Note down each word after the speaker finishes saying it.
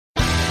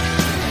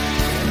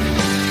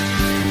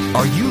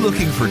Are you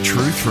looking for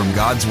truth from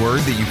God's Word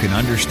that you can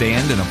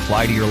understand and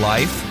apply to your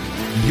life?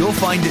 You'll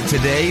find it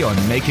today on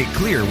Make It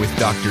Clear with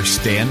Dr.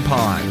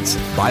 Stan-Ponz,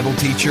 Bible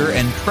teacher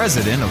and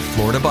president of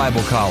Florida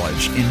Bible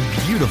College in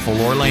beautiful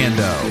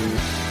Orlando.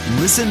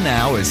 Listen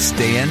now as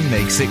Stan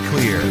makes it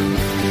clear.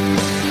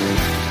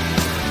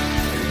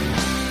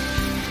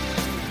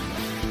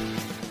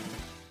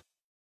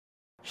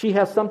 She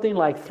has something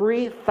like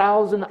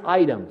 3,000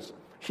 items.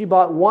 She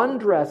bought one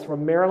dress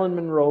from Marilyn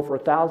Monroe for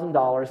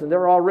 $1,000, and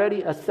they're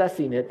already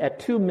assessing it at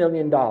 $2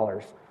 million.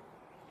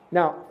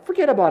 Now,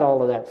 forget about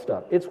all of that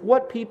stuff. It's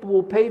what people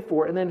will pay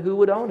for, and then who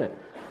would own it.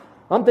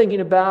 I'm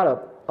thinking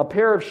about a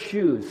pair of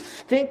shoes,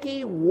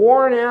 stinky,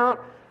 worn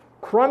out,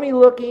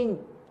 crummy-looking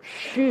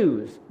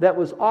shoes that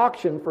was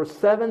auctioned for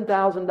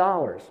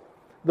 $7,000.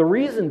 The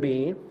reason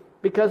being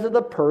because of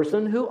the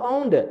person who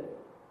owned it,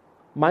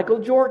 Michael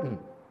Jordan.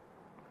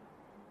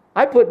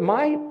 I put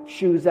my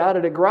shoes out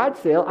at a garage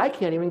sale. I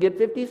can't even get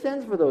 50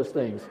 cents for those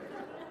things.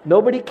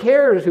 Nobody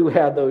cares who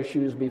had those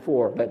shoes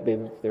before, but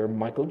they're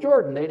Michael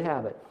Jordan. They'd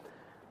have it.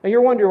 Now you're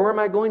wondering, where am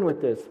I going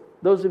with this?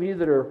 Those of you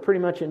that are pretty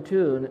much in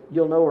tune,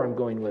 you'll know where I'm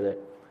going with it.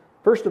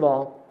 First of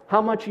all,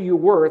 how much are you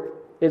worth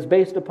is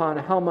based upon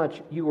how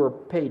much you were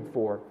paid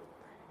for.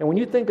 And when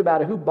you think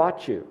about it, who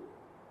bought you?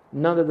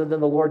 None other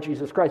than the Lord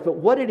Jesus Christ. But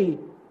what did He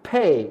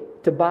pay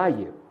to buy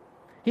you?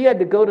 He had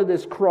to go to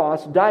this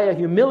cross, die a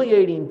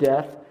humiliating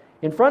death,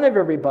 in front of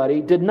everybody,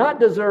 did not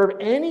deserve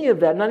any of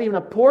that, not even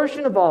a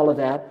portion of all of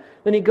that.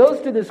 Then He goes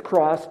to this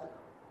cross,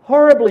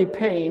 horribly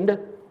pained.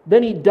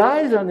 Then He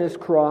dies on this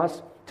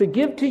cross to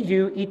give to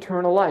you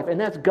eternal life. And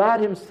that's God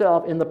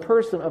Himself in the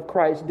person of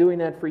Christ doing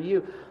that for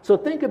you. So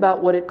think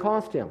about what it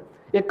cost Him.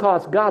 It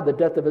cost God the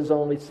death of His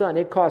only Son.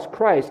 It cost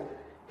Christ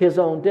His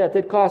own death.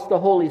 It cost the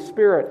Holy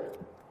Spirit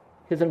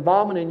His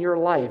involvement in your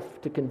life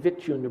to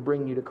convict you and to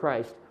bring you to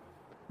Christ.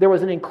 There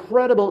was an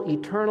incredible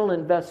eternal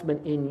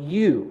investment in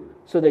you,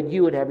 so that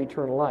you would have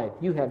eternal life.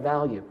 You have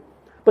value.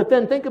 But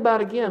then think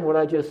about again what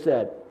I just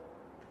said.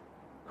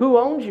 Who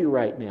owns you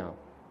right now?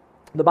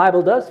 The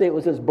Bible does say it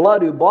was His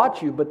blood who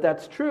bought you, but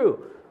that's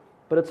true.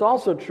 But it's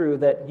also true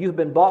that you've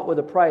been bought with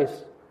a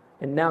price,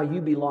 and now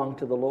you belong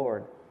to the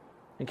Lord.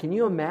 And can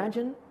you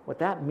imagine what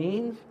that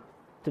means?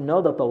 To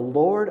know that the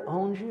Lord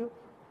owns you?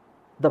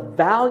 The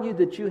value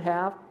that you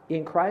have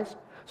in Christ?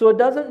 So it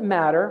doesn't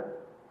matter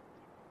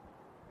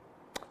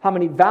how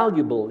many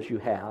valuables you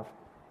have.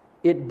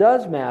 It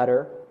does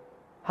matter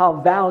how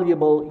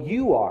valuable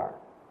you are.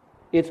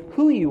 It's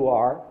who you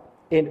are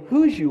and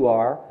whose you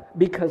are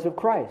because of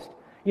Christ.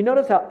 You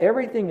notice how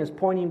everything is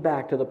pointing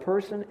back to the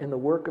person and the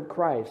work of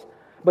Christ.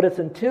 But it's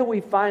until we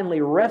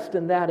finally rest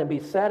in that and be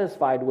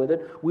satisfied with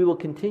it, we will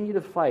continue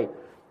to fight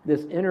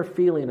this inner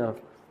feeling of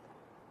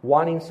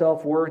wanting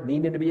self-worth,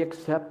 needing to be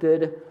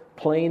accepted,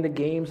 playing the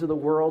games of the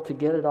world to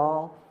get it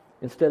all,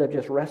 instead of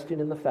just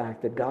resting in the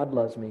fact that God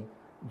loves me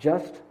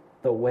just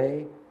the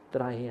way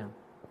that I am.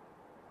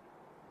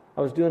 I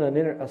was doing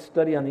a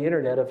study on the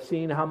internet of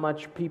seeing how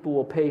much people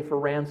will pay for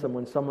ransom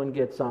when someone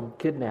gets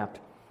kidnapped.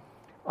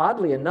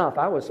 Oddly enough,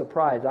 I was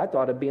surprised. I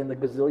thought it'd be in the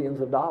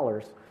gazillions of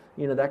dollars,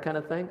 that kind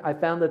of thing. I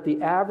found that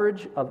the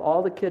average of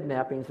all the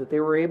kidnappings that they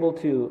were able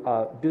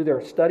to do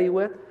their study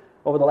with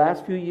over the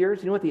last few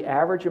years, you know what the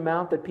average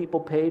amount that people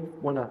paid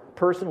when a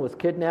person was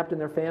kidnapped in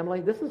their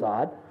family? This is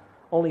odd.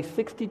 Only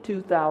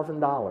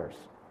 $62,000.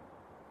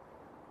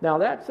 Now,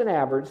 that's an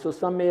average, so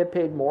some may have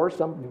paid more,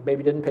 some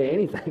maybe didn't pay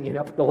anything,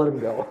 to let them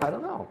go. I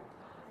don't know.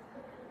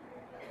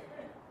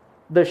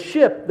 The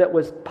ship that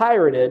was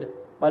pirated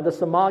by the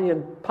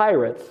Somalian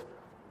pirates,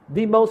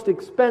 the most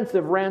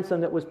expensive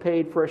ransom that was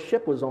paid for a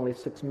ship was only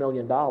 $6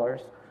 million.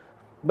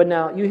 But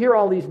now, you hear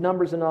all these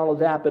numbers and all of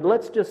that, but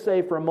let's just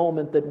say for a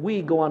moment that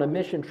we go on a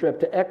mission trip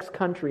to X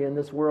country in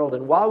this world,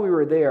 and while we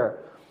were there,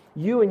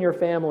 you and your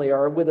family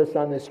are with us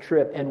on this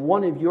trip, and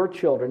one of your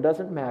children,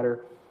 doesn't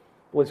matter,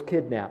 was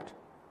kidnapped.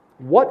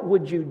 What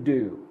would you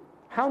do?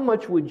 How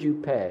much would you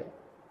pay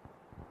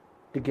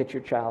to get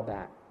your child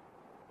back?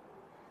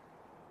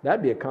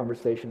 That'd be a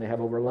conversation to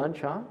have over lunch,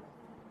 huh?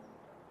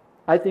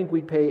 I think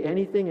we'd pay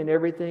anything and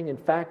everything. In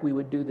fact, we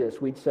would do this.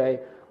 We'd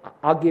say,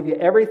 I'll give you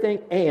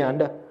everything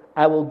and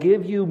I will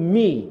give you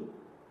me,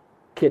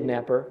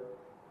 kidnapper,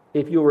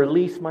 if you'll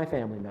release my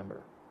family member.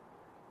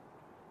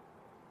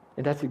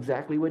 And that's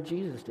exactly what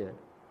Jesus did.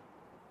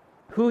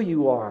 Who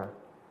you are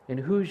and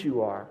whose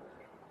you are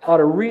ought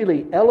to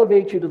really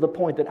elevate you to the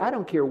point that I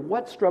don't care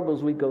what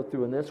struggles we go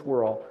through in this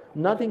world,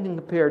 nothing can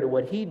compare to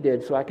what He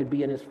did so I could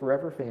be in His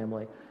forever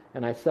family,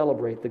 and I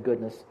celebrate the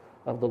goodness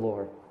of the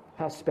Lord.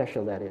 How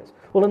special that is.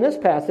 Well, in this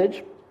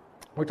passage,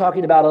 we're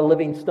talking about a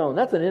living stone.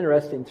 That's an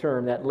interesting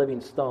term, that living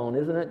stone,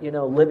 isn't it?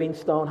 Living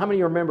stone. How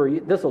many remember,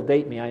 this will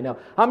date me, I know.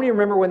 How many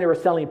remember when they were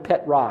selling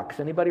pet rocks?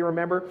 Anybody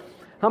remember?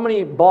 How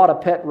many bought a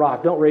pet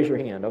rock? Don't raise your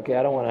hand, okay?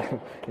 I don't want to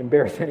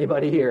embarrass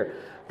anybody here.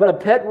 But a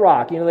pet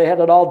rock, they had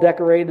it all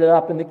decorated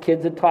up, and the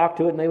kids would talk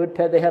to it, and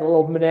they had a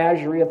little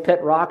menagerie of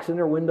pet rocks in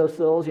their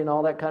windowsills,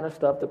 all that kind of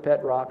stuff, the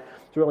pet rock.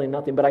 It's really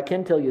nothing. But I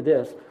can tell you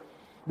this,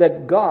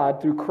 that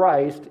God, through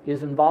Christ,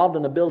 is involved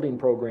in a building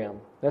program.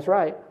 That's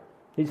right.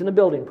 He's in a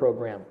building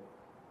program.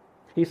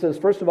 He says,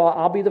 first of all,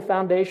 I'll be the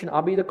foundation,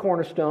 I'll be the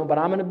cornerstone, but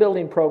I'm in a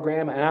building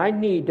program, and I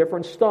need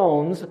different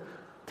stones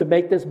to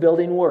make this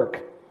building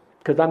work,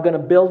 because I'm going to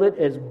build it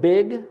as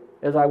big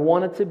as I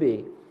want it to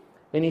be.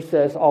 And he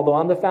says, although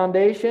I'm the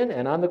foundation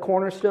and I'm the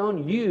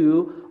cornerstone,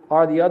 you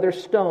are the other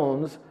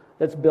stones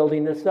that's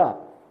building this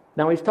up.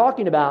 Now he's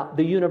talking about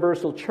the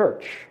universal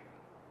church,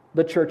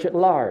 the church at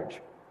large.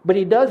 But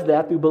he does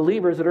that through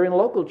believers that are in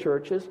local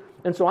churches.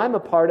 And so I'm a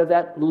part of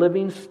that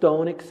living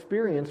stone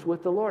experience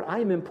with the Lord. I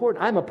am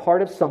important. I'm a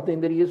part of something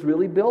that he is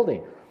really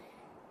building.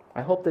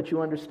 I hope that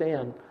you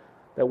understand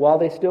that while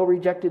they still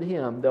rejected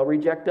him, they'll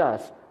reject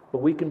us.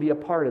 But we can be a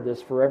part of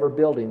this forever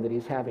building that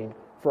he's having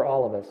for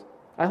all of us.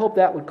 I hope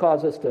that would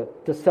cause us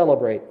to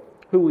celebrate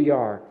who we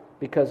are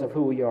because of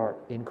who we are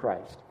in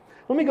Christ.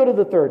 Let me go to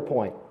the third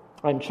point.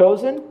 I'm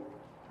chosen,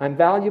 I'm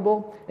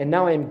valuable, and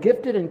now I'm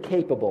gifted and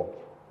capable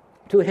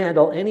to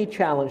handle any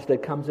challenge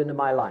that comes into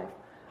my life.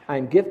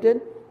 I'm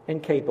gifted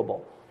and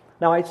capable.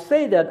 Now I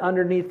say that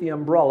underneath the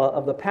umbrella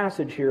of the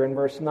passage here in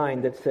verse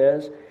 9 that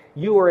says,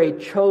 you are a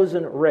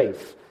chosen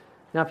race.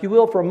 Now if you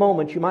will, for a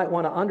moment, you might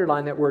want to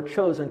underline that word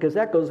chosen, because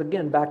that goes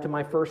again back to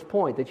my first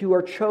point, that you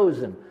are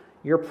chosen,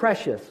 you're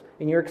precious,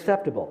 and you're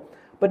acceptable.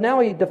 But now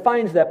he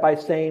defines that by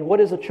saying, what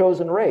is a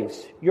chosen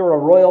race? You're a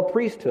royal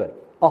priesthood,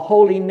 a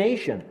holy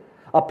nation,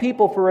 a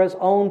people for his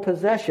own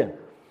possession.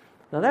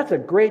 Now that's a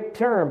great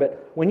term,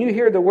 but when you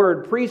hear the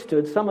word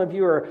priesthood, some of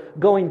you are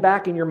going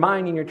back in your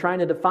mind and you're trying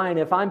to define,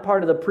 if I'm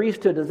part of the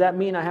priesthood, does that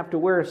mean I have to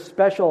wear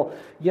special,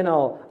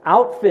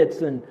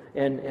 outfits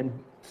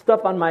and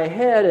stuff on my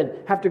head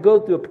and have to go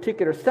through a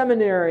particular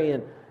seminary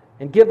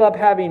and give up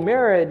having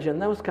marriage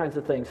and those kinds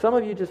of things? Some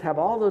of you just have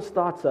all those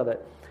thoughts of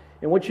it.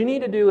 And what you need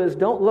to do is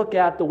don't look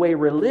at the way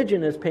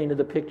religion has painted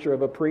the picture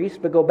of a priest,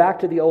 but go back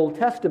to the Old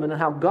Testament and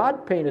how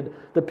God painted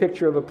the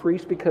picture of a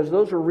priest, because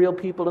those are real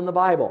people in the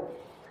Bible.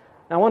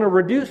 I want to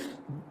reduce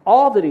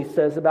all that he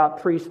says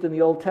about priests in the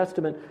Old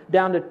Testament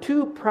down to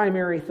two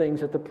primary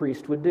things that the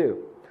priest would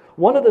do.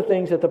 One of the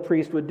things that the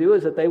priest would do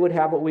is that they would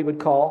have what we would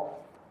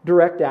call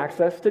direct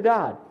access to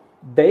God.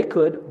 They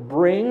could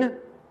bring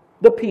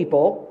the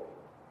people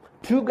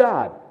to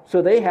God,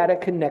 so they had a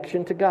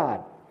connection to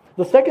God.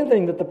 The second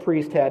thing that the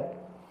priest had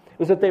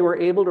was that they were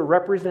able to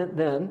represent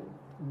then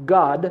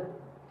God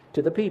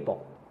to the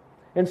people.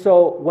 And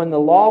so when the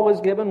law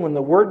was given, when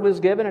the word was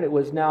given, and it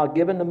was now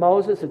given to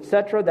Moses,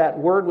 etc., that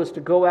word was to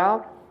go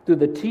out through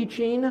the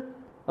teaching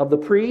of the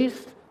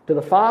priest to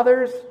the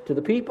fathers, to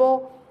the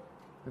people.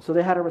 And so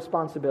they had a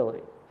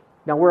responsibility.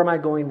 Now where am I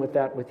going with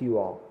that with you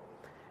all?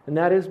 And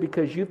that is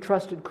because you've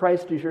trusted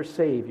Christ as your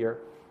Savior.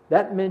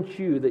 That meant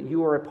that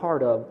you are a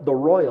part of the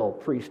royal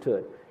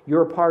priesthood.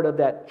 You're a part of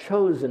that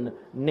chosen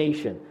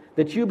nation.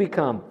 That you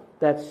become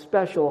that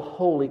special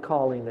holy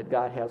calling that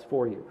God has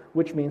for you.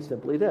 Which means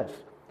simply this.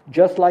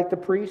 Just like the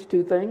priest,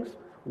 two things.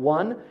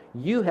 One,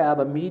 you have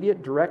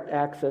immediate direct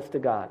access to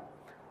God.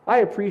 I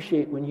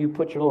appreciate when you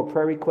put your little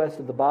prayer request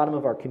at the bottom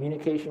of our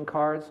communication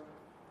cards.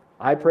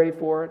 I pray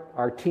for it.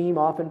 Our team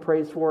often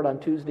prays for it on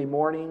Tuesday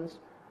mornings.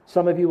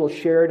 Some of you will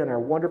share it in our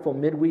wonderful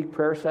midweek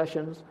prayer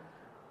sessions.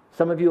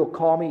 Some of you will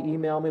call me,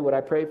 email me, would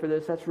I pray for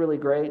this? That's really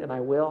great, and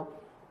I will.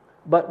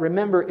 But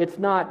remember, it's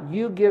not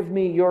you give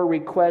me your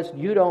request,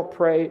 you don't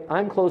pray,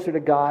 I'm closer to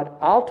God,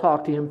 I'll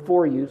talk to him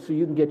for you so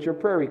you can get your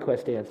prayer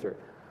request answered.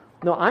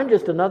 No, I'm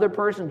just another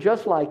person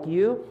just like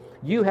you.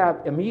 You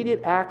have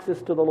immediate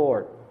access to the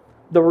Lord.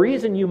 The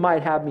reason you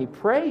might have me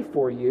pray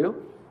for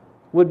you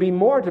would be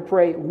more to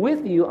pray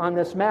with you on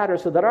this matter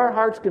so that our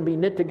hearts can be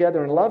knit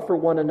together in love for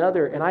one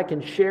another, and I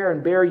can share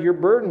and bear your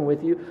burden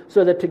with you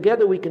so that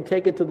together we can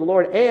take it to the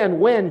Lord. And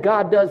when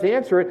God does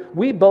answer it,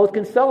 we both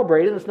can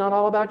celebrate it. It's not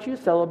all about you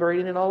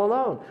celebrating it all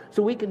alone.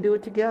 So we can do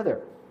it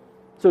together.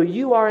 So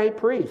you are a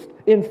priest.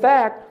 In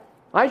fact,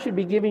 I should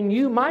be giving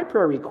you my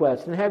prayer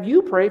requests and have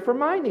you pray for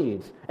my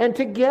needs. And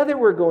together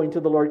we're going to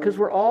the Lord because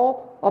we're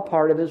all a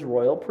part of his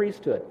royal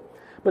priesthood.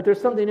 But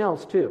there's something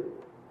else too.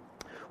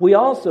 We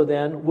also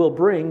then will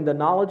bring the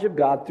knowledge of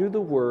God through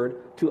the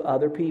Word to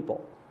other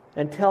people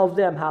and tell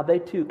them how they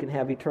too can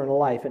have eternal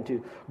life and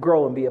to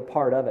grow and be a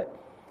part of it.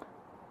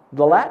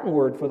 The Latin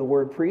word for the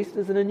word priest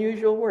is an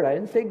unusual word. I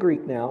didn't say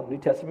Greek now, New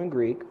Testament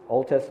Greek,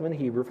 Old Testament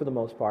Hebrew for the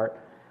most part.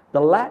 The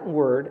Latin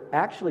word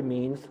actually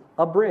means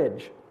a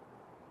bridge.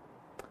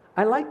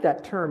 I like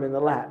that term in the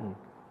Latin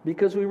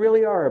because we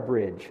really are a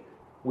bridge.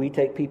 We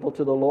take people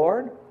to the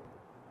Lord,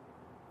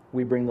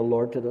 we bring the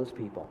Lord to those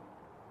people.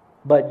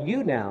 But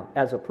you now,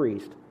 as a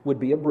priest, would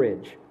be a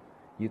bridge.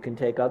 You can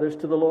take others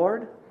to the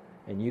Lord,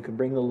 and you can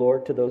bring the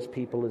Lord to those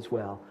people as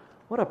well.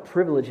 What a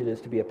privilege it is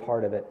to be a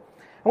part of it.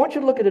 I want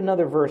you to look at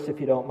another verse, if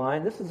you don't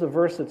mind. This is a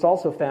verse that's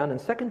also found in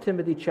 2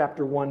 Timothy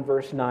chapter 1,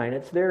 verse 9.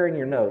 It's there in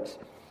your notes.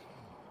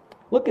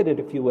 Look at it,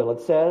 if you will.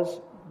 It says,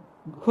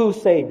 who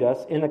saved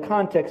us? In the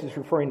context, it's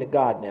referring to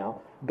God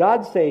now.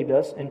 God saved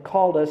us and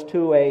called us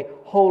to a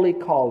holy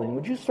calling.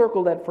 Would you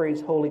circle that phrase,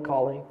 holy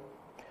calling?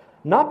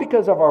 Not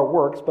because of our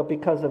works, but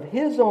because of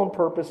his own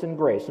purpose and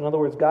grace. In other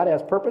words, God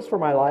has purpose for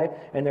my life,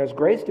 and there's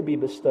grace to be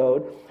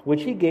bestowed,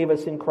 which he gave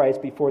us in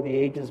Christ before the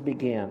ages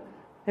began.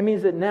 It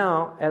means that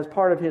now, as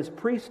part of his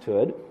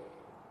priesthood,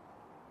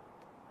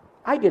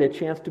 I get a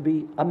chance to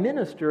be a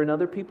minister in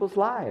other people's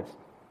lives.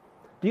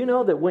 Do you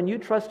know that when you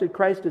trusted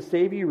Christ as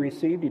Savior, you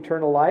received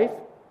eternal life,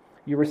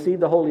 you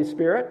received the Holy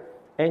Spirit,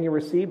 and you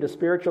received a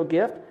spiritual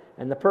gift?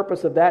 And the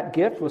purpose of that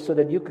gift was so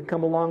that you could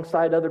come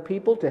alongside other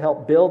people to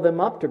help build them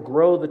up, to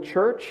grow the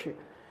church,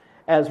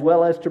 as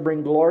well as to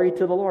bring glory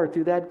to the Lord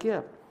through that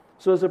gift.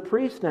 So as a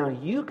priest now,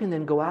 you can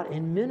then go out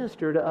and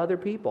minister to other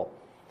people.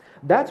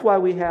 That's why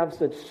we have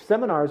such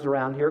seminars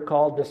around here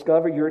called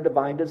Discover Your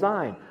Divine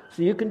Design.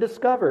 So you can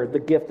discover the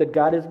gift that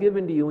God has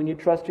given to you when you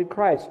trusted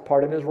Christ,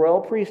 part of His royal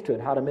priesthood,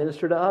 how to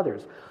minister to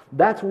others.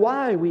 That's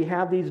why we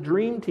have these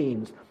dream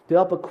teams to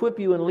help equip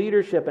you in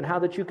leadership and how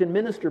that you can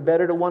minister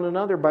better to one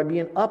another by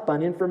being up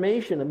on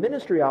information and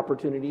ministry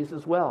opportunities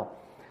as well.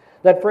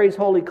 That phrase,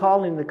 holy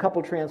calling, in a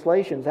couple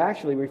translations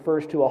actually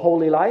refers to a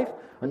holy life.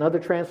 Another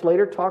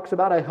translator talks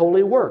about a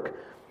holy work.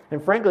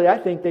 And frankly, I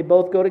think they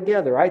both go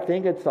together. I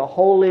think it's a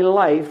holy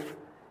life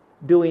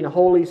doing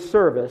holy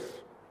service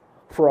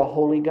for a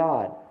holy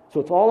God. So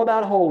it's all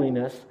about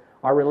holiness,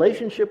 our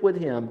relationship with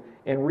Him,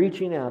 and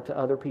reaching out to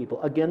other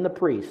people. Again, the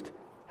priest,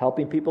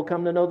 helping people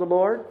come to know the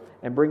Lord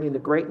and bringing the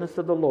greatness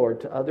of the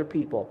Lord to other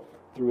people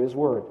through His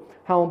Word.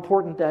 How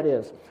important that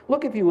is.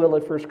 Look, if you will,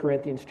 at 1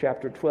 Corinthians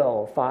chapter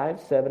 12, 5,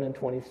 7, and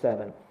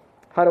 27.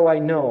 How do I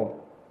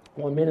know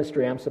what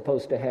ministry I'm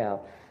supposed to have?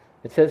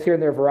 It says here,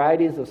 there are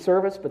varieties of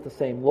service, but the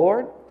same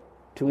Lord.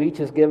 To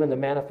each is given the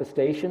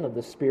manifestation of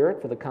the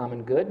Spirit for the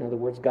common good. In other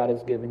words, God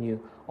has given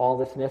you all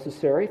that's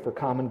necessary for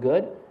common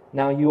good.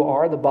 Now you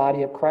are the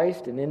body of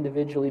Christ and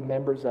individually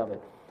members of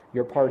it.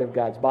 You're part of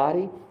God's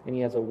body, and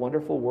He has a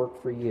wonderful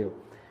work for you.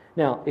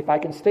 Now, if I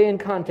can stay in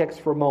context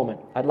for a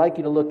moment, I'd like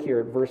you to look here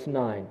at verse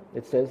 9.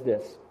 It says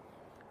this: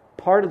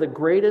 part of the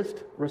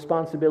greatest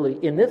responsibility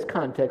in this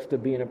context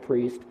of being a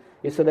priest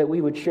is so that we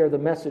would share the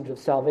message of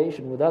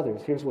salvation with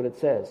others. Here's what it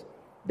says: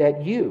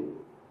 that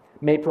you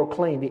may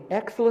proclaim the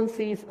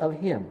excellencies of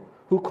Him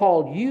who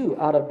called you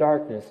out of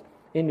darkness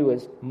into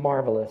His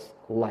marvelous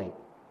light.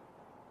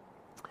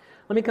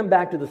 Let me come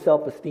back to the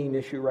self-esteem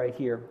issue right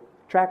here.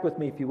 Track with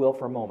me, if you will,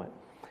 for a moment.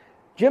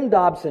 Jim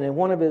Dobson, in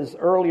one of his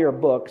earlier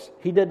books,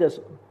 he did this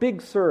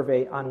big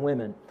survey on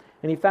women,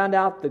 and he found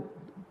out that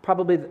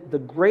probably the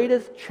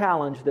greatest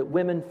challenge that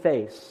women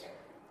face,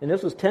 and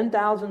this was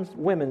 10,000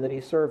 women that he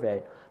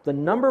surveyed, the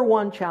number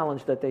one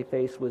challenge that they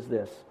face was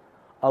this: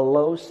 a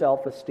low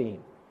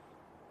self-esteem.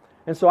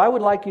 And so I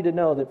would like you to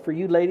know that for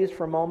you ladies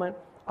for a moment,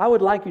 I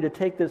would like you to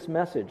take this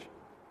message,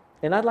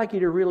 and I'd like you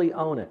to really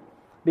own it.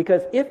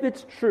 Because if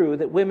it's true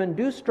that women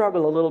do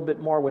struggle a little bit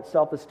more with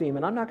self-esteem,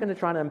 and I'm not going to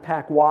try to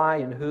unpack why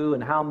and who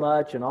and how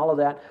much and all of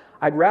that,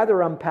 I'd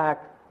rather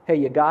unpack, hey,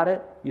 you got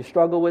it, you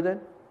struggle with it,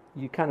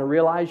 you kind of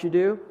realize you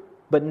do,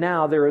 but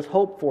now there is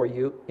hope for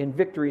you in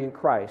victory in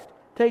Christ.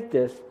 Take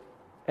this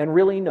and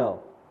really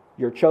know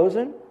you're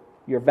chosen,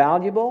 you're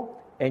valuable,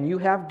 and you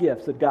have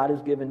gifts that God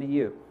has given to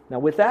you. Now,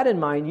 with that in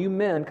mind, you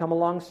men come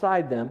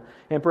alongside them,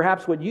 and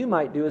perhaps what you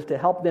might do is to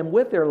help them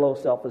with their low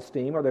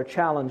self-esteem or their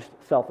challenged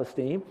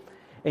self-esteem,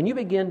 and you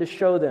begin to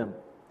show them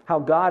how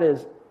God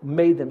has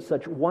made them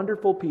such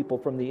wonderful people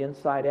from the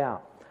inside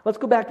out. Let's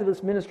go back to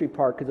this ministry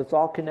part because it's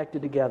all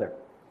connected together.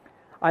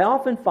 I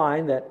often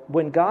find that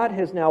when God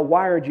has now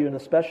wired you in a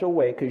special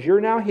way, because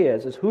you're now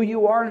His, is who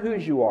you are and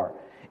whose you are,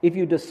 if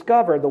you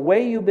discover the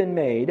way you've been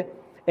made,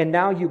 and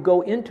now you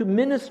go into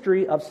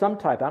ministry of some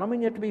type, I don't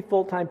mean you have to be a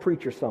full-time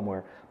preacher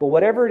somewhere, but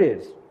whatever it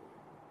is,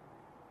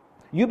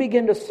 you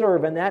begin to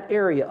serve in that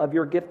area of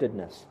your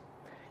giftedness.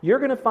 You're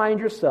going to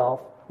find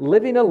yourself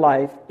living a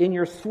life in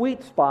your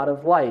sweet spot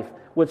of life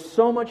with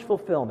so much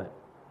fulfillment.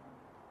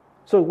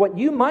 So what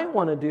you might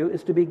want to do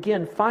is to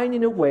begin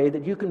finding a way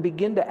that you can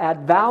begin to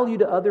add value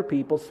to other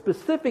people,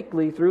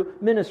 specifically through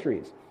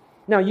ministries.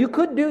 Now, you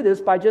could do this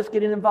by just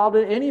getting involved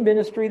in any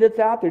ministry that's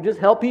out there. Just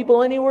help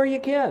people anywhere you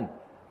can.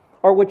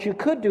 Or what you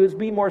could do is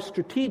be more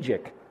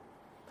strategic.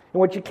 And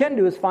what you can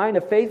do is find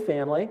a faith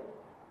family,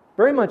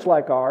 very much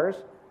like ours,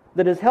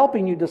 that is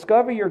helping you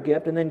discover your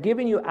gift and then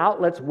giving you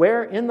outlets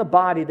where in the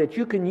body that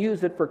you can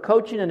use it for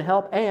coaching and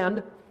help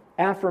and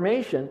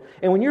affirmation.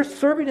 And when you're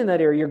serving in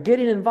that area, you're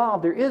getting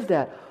involved, there is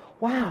that,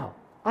 wow,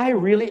 I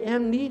really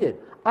am needed.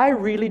 I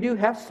really do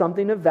have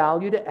something of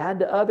value to add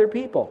to other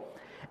people.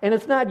 And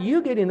it's not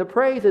you getting the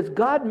praise, it's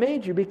God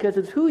made you because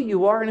it's who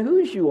you are and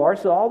whose you are,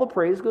 so all the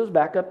praise goes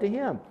back up to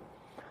Him.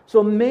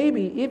 So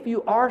maybe if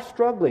you are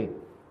struggling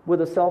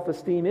with a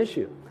self-esteem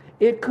issue,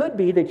 it could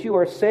be that you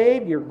are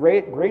saved, you're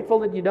grateful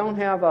that you don't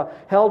have a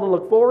hell to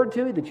look forward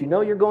to, that you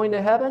know you're going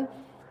to heaven,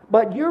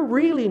 but you're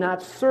really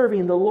not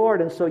serving the Lord,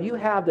 and so you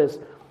have this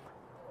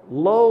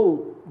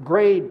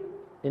low-grade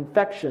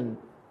infection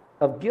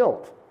of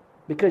guilt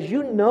because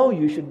you know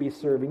you should be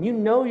serving, you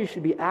know you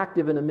should be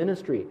active in a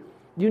ministry,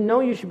 you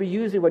know you should be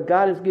using what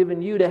God has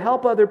given you to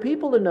help other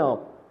people to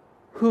know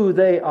who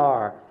they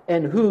are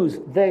and whose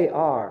they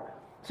are.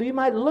 So you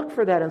might look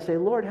for that and say,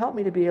 Lord, help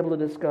me to be able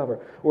to discover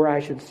where I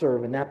should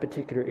serve in that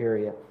particular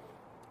area.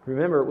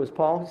 Remember, it was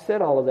Paul who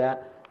said all of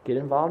that Get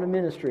involved in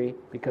ministry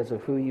because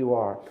of who you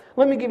are.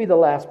 Let me give you the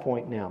last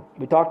point now.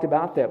 We talked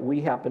about that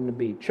we happen to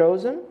be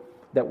chosen,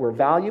 that we're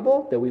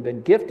valuable, that we've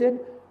been gifted,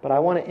 but I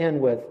want to end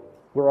with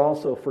we're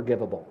also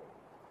forgivable.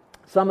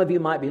 Some of you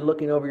might be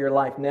looking over your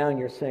life now and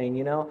you're saying,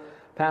 you know,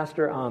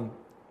 Pastor,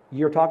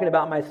 you're talking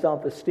about my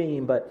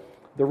self-esteem, but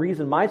the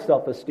reason my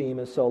self-esteem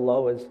is so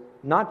low is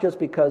not just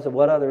because of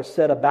what others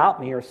said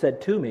about me or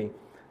said to me.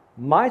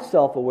 My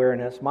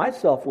self-awareness, my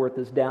self-worth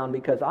is down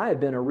because I have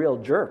been a real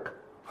jerk.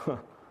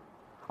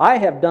 I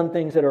have done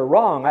things that are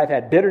wrong. I've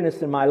had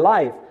bitterness in my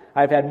life.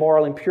 I've had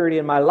moral impurity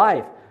in my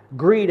life.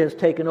 Greed has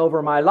taken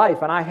over my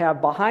life, and I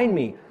have behind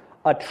me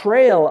a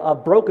trail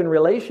of broken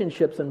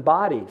relationships and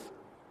bodies.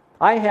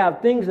 I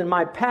have things in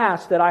my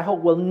past that I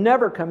hope will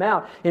never come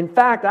out. In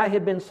fact, I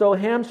have been so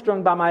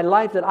hamstrung by my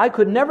life that I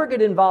could never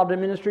get involved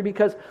in ministry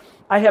because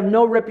I have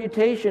no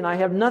reputation. I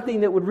have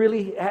nothing that would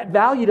really add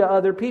value to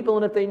other people,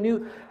 and if they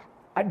knew,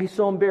 I'd be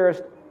so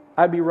embarrassed,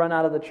 I'd be run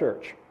out of the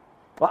church.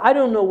 Well, I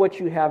don't know what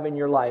you have in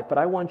your life, but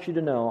I want you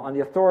to know, on the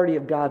authority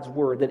of God's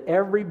Word, that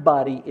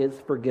everybody is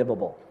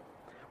forgivable.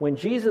 When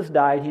Jesus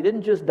died, He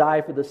didn't just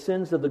die for the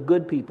sins of the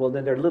good people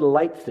and their little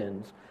light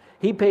sins.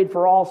 He paid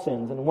for all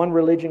sins, and one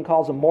religion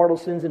calls them mortal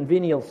sins and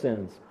venial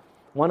sins.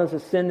 One is a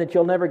sin that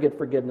you'll never get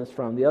forgiveness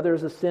from. The other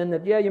is a sin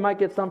that, you might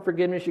get some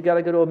forgiveness. You got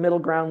to go to a middle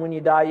ground when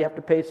you die. You have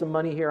to pay some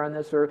money here on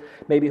this or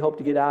maybe hope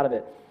to get out of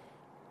it.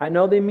 I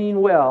know they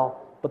mean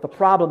well, but the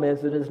problem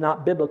is it is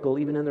not biblical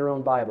even in their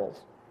own Bibles.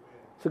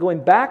 So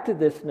going back to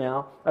this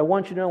now, I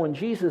want you to know when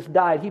Jesus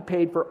died, He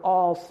paid for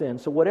all sin.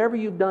 So whatever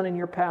you've done in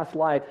your past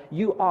life,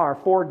 you are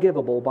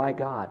forgivable by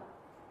God.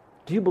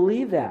 Do you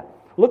believe that?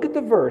 Look at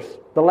the verse,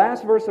 the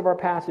last verse of our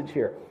passage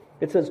here.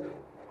 It says,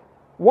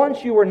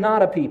 once you were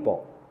not a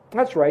people.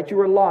 That's right, you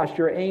were lost,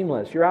 you're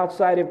aimless, you're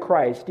outside of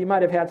Christ. You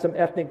might have had some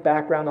ethnic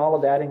background, all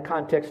of that, in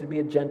context to be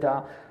a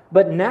Gentile.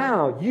 But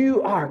now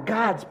you are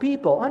God's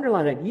people.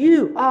 Underline it.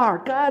 You are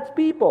God's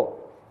people.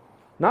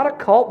 Not a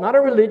cult, not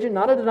a religion,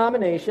 not a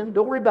denomination.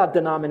 Don't worry about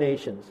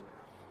denominations.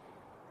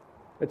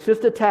 It's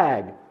just a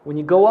tag. When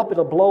you go up,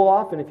 it'll blow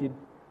off, and if you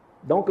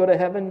don't go to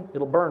heaven,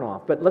 it'll burn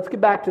off. But let's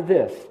get back to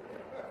this.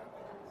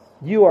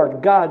 You are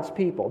God's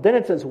people. Then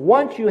it says,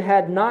 once you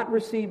had not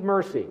received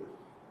mercy.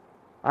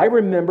 I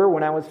remember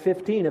when I was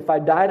 15, if I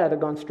died, I'd have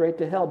gone straight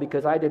to hell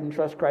because I didn't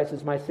trust Christ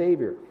as my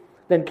Savior.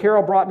 Then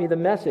Carol brought me the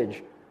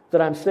message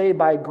that I'm saved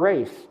by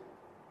grace.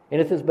 And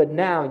it says, but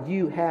now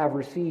you have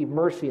received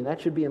mercy. And that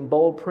should be in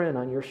bold print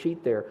on your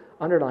sheet there.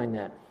 Underline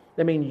that.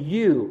 That means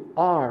you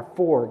are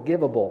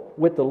forgivable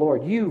with the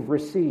Lord. You've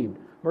received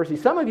mercy.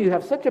 Some of you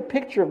have such a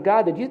picture of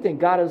God that you think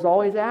God is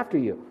always after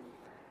you.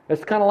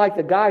 It's kind of like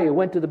the guy who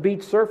went to the beach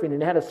surfing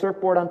and had a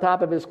surfboard on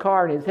top of his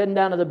car and he's heading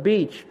down to the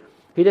beach.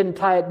 He didn't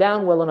tie it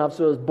down well enough,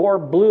 so his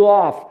board blew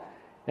off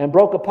and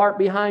broke apart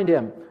behind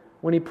him.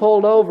 When he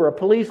pulled over, a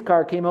police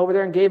car came over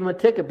there and gave him a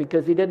ticket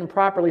because he didn't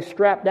properly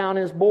strap down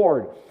his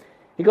board.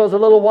 He goes a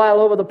little while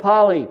over the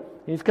poly.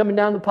 He's coming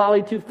down the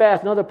poly too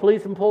fast. Another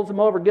policeman pulls him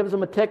over, gives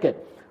him a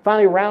ticket.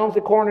 Finally rounds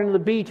the corner into the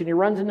beach and he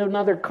runs into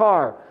another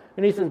car.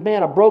 And he says,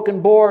 man, a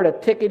broken board, a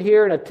ticket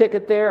here and a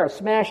ticket there, a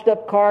smashed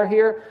up car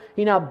here.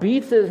 He now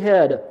beats his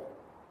head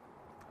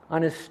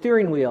on his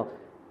steering wheel.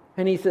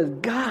 And he says,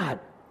 God,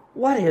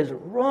 what is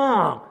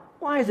wrong?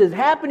 Why is this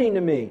happening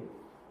to me?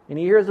 And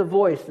he hears a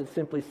voice that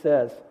simply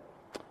says,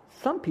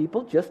 some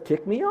people just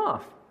tick me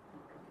off.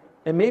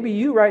 And maybe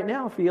you right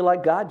now feel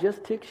like God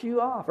just ticks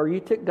you off or you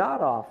tick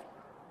God off.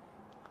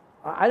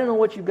 I don't know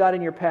what you've got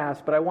in your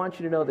past, but I want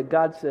you to know that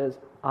God says,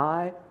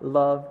 I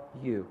love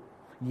you.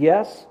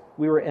 Yes,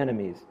 we were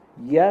enemies.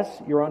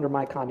 Yes, you're under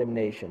my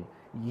condemnation.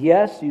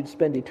 Yes, you'd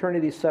spend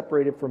eternity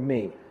separated from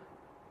me.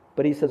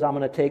 But He says, I'm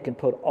going to take and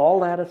put all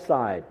that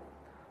aside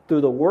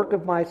through the work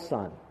of my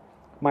Son.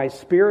 My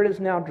Spirit is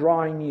now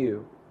drawing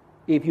you.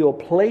 If you'll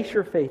place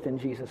your faith in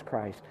Jesus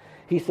Christ,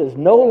 He says,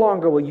 no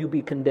longer will you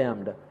be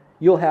condemned.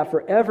 You'll have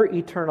forever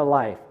eternal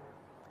life.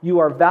 You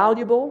are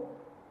valuable.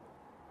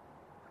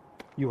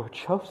 You are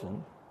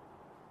chosen.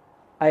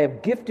 I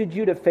have gifted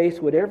you to face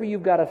whatever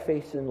you've got to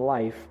face in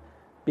life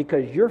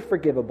because you're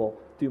forgivable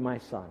through my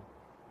Son.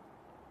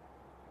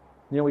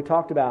 You know, we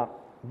talked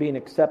about being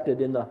accepted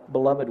in the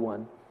Beloved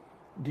One.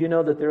 Do you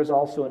know that there's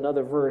also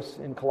another verse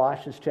in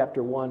Colossians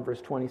chapter 1,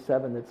 verse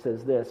 27 that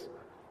says this?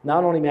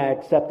 Not only may I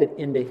accept it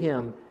into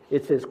Him,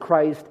 it says,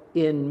 Christ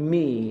in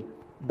me,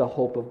 the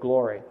hope of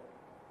glory.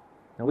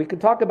 Now we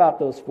could talk about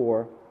those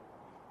four.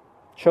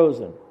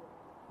 Chosen,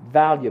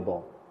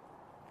 valuable,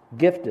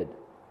 gifted,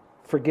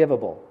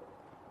 forgivable.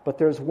 But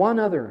there's one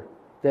other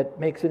that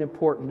makes it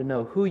important to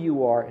know who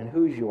you are and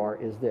whose you are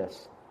is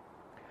this.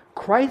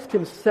 Christ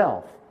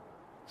Himself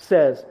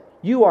says,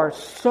 you are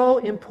so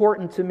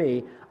important to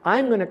me,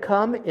 I'm going to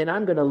come and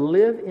I'm going to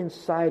live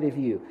inside of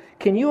you.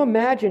 Can you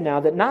imagine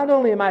now that not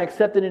only am I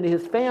accepted into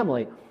His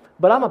family,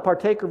 but I'm a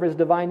partaker of His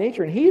divine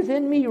nature, and He's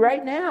in me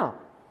right now.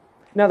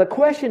 Now the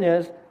question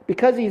is,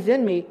 because He's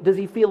in me, does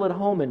He feel at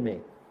home in me?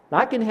 Now,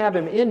 I can have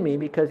Him in me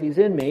because He's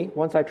in me,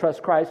 once I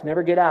trust Christ,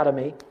 never get out of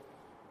me.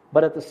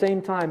 But at the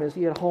same time, is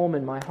He at home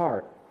in my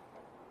heart?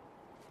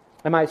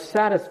 Am I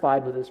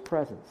satisfied with His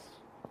presence?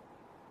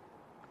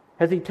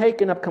 Has He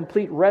taken up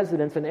complete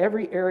residence in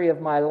every area of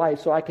my life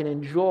so I can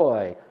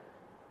enjoy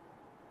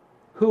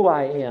who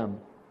I am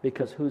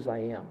because whose I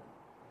am?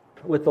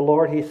 With the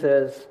Lord, He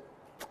says,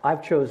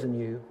 I've chosen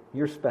you.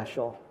 You're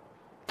special.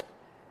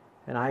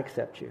 And I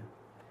accept you.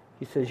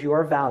 He says, you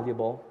are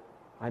valuable.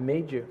 I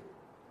made you.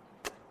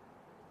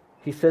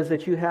 He says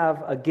that you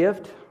have a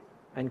gift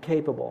and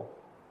capable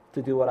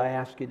to do what I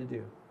ask you to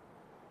do.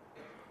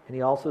 And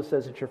He also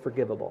says that you're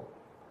forgivable.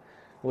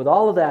 With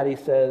all of that, He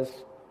says,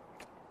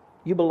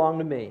 you belong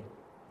to me,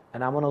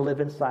 and I want to live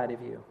inside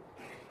of you.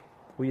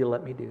 Will you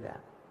let me do that?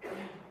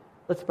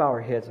 Let's bow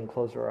our heads and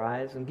close our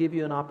eyes and give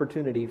you an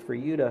opportunity for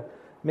you to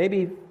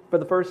maybe for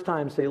the first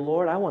time say,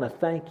 Lord, I want to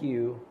thank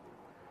you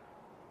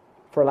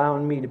for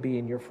allowing me to be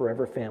in your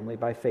forever family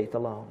by faith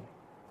alone.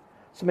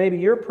 So maybe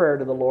your prayer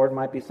to the Lord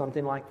might be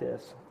something like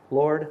this.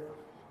 Lord,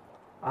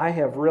 I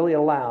have really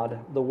allowed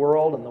the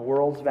world and the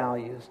world's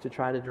values to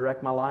try to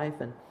direct my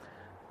life, and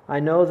I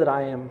know that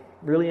I am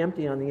really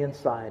empty on the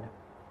inside.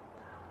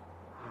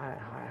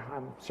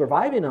 I'm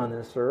surviving on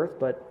this earth,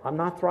 but I'm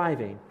not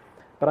thriving.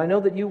 But I know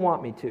that you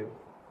want me to.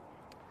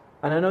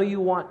 And I know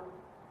you want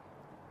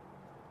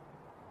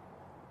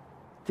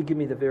to give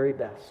me the very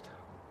best.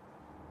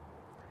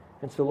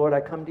 And so, Lord,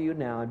 I come to you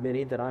now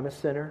admitting that I'm a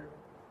sinner.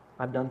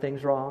 I've done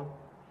things wrong.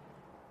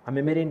 I'm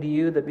admitting to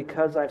you that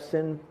because I've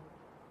sinned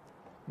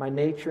my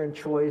nature and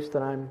choice,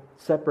 that I'm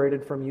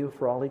separated from you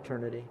for all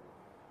eternity.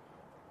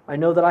 I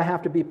know that I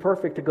have to be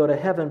perfect to go to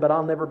heaven, but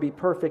I'll never be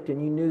perfect, and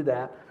you knew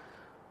that.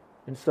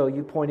 And so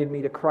you pointed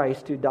me to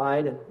Christ, who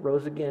died and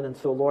rose again. And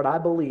so, Lord, I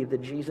believe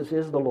that Jesus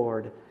is the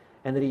Lord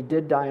and that He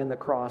did die on the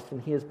cross, and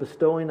He is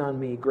bestowing on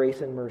me grace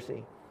and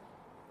mercy.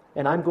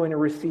 And I'm going to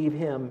receive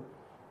Him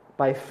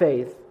by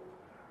faith.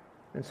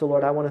 And so,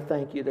 Lord, I want to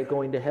thank you that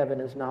going to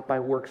heaven is not by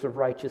works of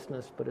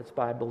righteousness, but it's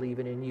by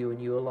believing in you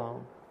and you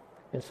alone.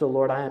 And so,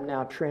 Lord, I am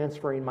now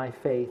transferring my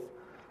faith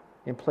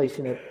and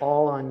placing it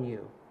all on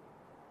you.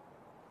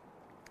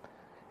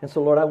 And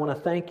so, Lord, I want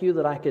to thank you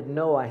that I could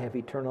know I have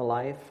eternal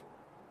life.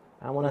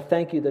 I want to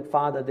thank you that,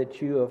 Father,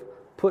 that you have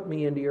put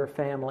me into your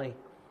family.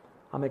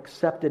 I'm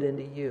accepted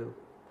into you.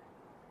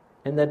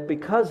 And that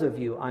because of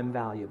you, I'm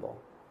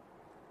valuable.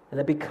 And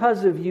that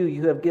because of you,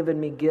 you have given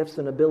me gifts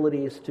and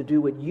abilities to do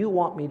what you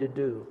want me to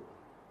do.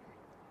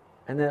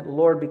 And that,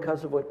 Lord,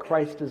 because of what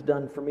Christ has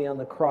done for me on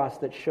the cross,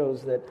 that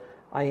shows that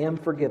I am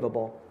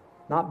forgivable,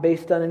 not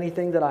based on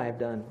anything that I have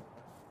done,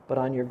 but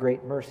on your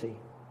great mercy.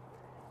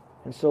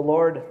 And so,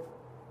 Lord,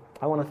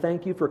 I want to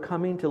thank you for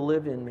coming to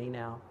live in me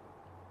now,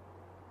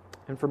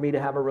 and for me to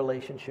have a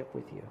relationship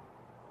with you.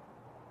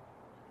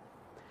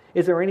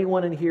 Is there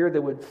anyone in here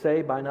that would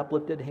say by an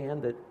uplifted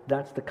hand that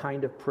that's the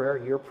kind of prayer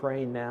you're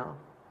praying now?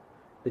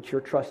 That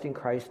you're trusting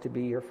Christ to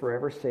be your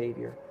forever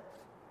Savior.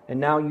 And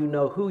now you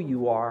know who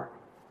you are,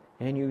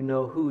 and you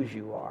know whose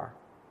you are.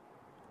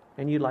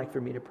 And you'd like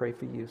for me to pray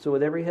for you. So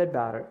with every head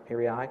bowed,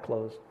 every eye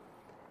closed,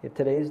 if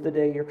today is the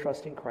day you're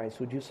trusting Christ,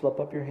 would you slip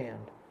up your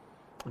hand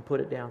and put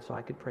it down so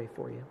I could pray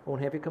for you? I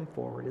won't have you come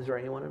forward. Is there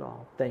anyone at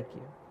all? Thank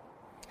you.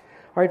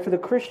 All right, for the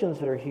Christians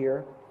that are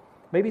here,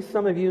 maybe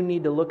some of you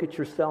need to look at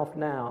yourself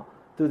now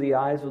through the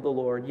eyes of the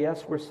Lord.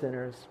 Yes, we're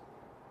sinners.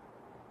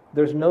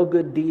 There's no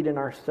good deed in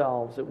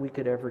ourselves that we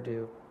could ever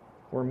do.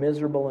 We're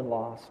miserable and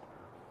lost.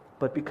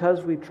 But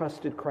because we've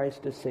trusted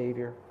Christ as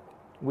Savior,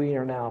 we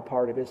are now a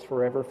part of His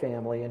forever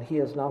family. And He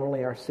is not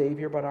only our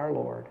Savior, but our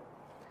Lord.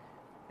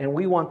 And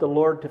we want the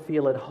Lord to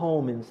feel at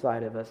home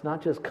inside of us,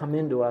 not just come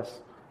into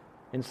us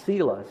and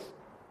seal us,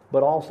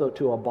 but also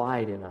to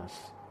abide in us.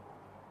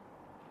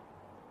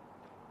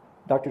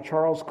 Dr.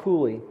 Charles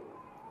Cooley,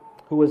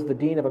 who was the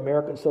Dean of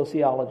American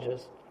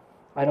Sociologists,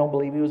 I don't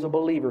believe he was a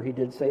believer. He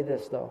did say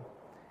this, though.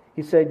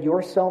 He said,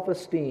 your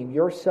self-esteem,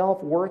 your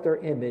self-worth or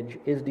image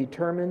is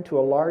determined to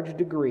a large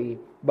degree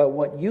by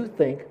what you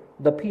think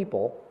the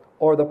people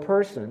or the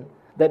person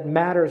that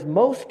matters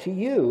most to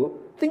you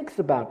thinks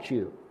about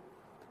you.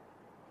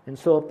 And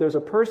so if there's a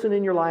person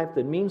in your life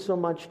that means so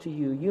much to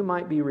you, you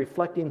might be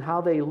reflecting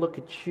how they look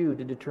at you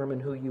to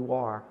determine who you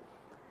are.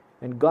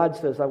 And God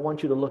says, I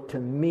want you to look to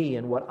me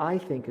and what I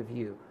think of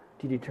you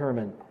to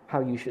determine how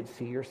you should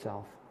see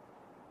yourself.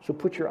 So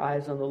put your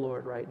eyes on the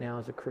Lord right now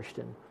as a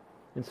Christian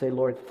and say,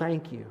 Lord,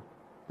 thank you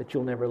that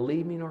you'll never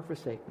leave me nor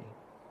forsake me.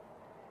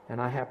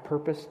 And I have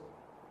purpose,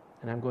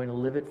 and I'm going to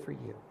live it for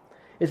you.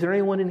 Is there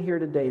anyone in here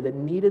today that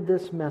needed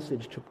this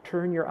message to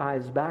turn your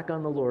eyes back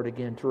on the Lord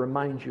again, to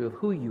remind you of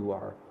who you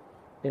are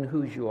and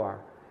whose you are?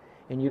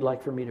 And you'd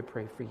like for me to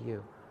pray for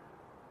you.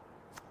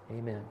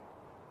 Amen.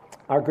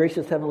 Our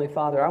gracious Heavenly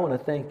Father, I want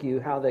to thank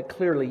you how that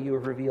clearly you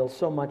have revealed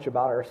so much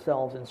about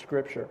ourselves in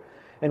Scripture.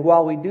 And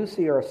while we do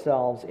see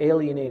ourselves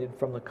alienated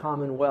from the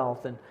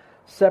commonwealth and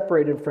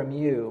separated from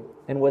you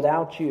and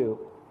without you,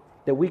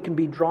 that we can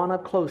be drawn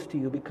up close to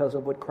you because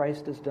of what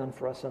Christ has done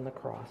for us on the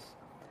cross.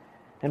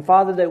 And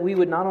Father, that we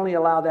would not only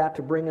allow that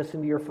to bring us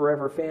into your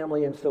forever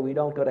family and so we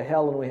don't go to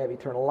hell and we have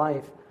eternal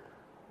life,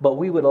 but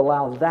we would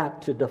allow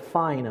that to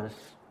define us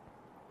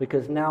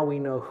because now we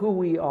know who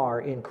we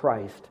are in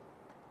Christ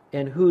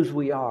and whose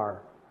we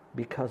are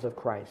because of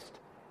Christ.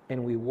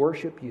 And we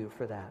worship you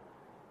for that.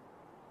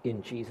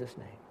 In Jesus'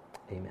 name,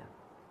 amen.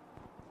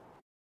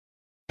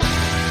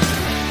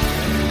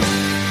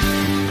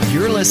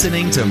 You're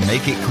listening to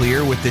Make It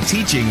Clear with the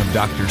teaching of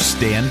Dr.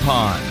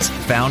 Stan-Ponz,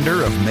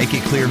 founder of Make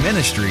It Clear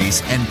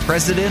Ministries and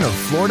president of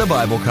Florida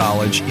Bible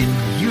College in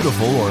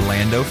beautiful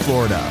Orlando,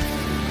 Florida.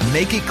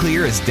 Make It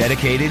Clear is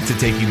dedicated to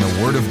taking the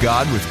Word of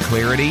God with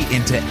clarity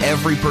into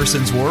every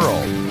person's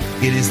world.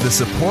 It is the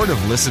support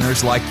of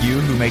listeners like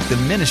you who make the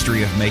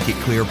ministry of Make It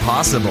Clear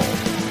possible.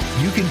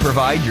 You can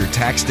provide your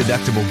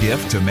tax-deductible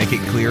gift to Make It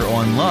Clear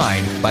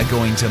online by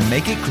going to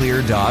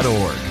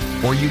make-it-clear.org.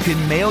 Or you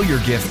can mail your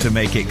gift to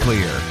Make It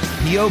Clear,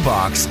 P.O.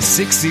 Box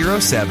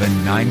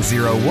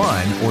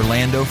 607901,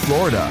 Orlando,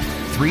 Florida,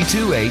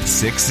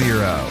 32860.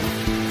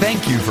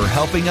 Thank you for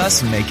helping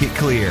us make it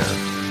clear.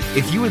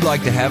 If you would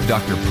like to have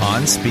Dr.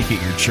 Ponz speak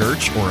at your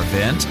church or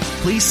event,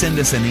 please send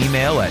us an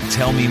email at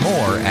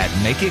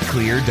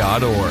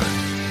tellmemore@makeitclear.org.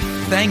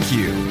 Thank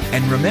you,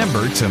 and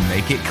remember to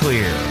make it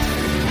clear.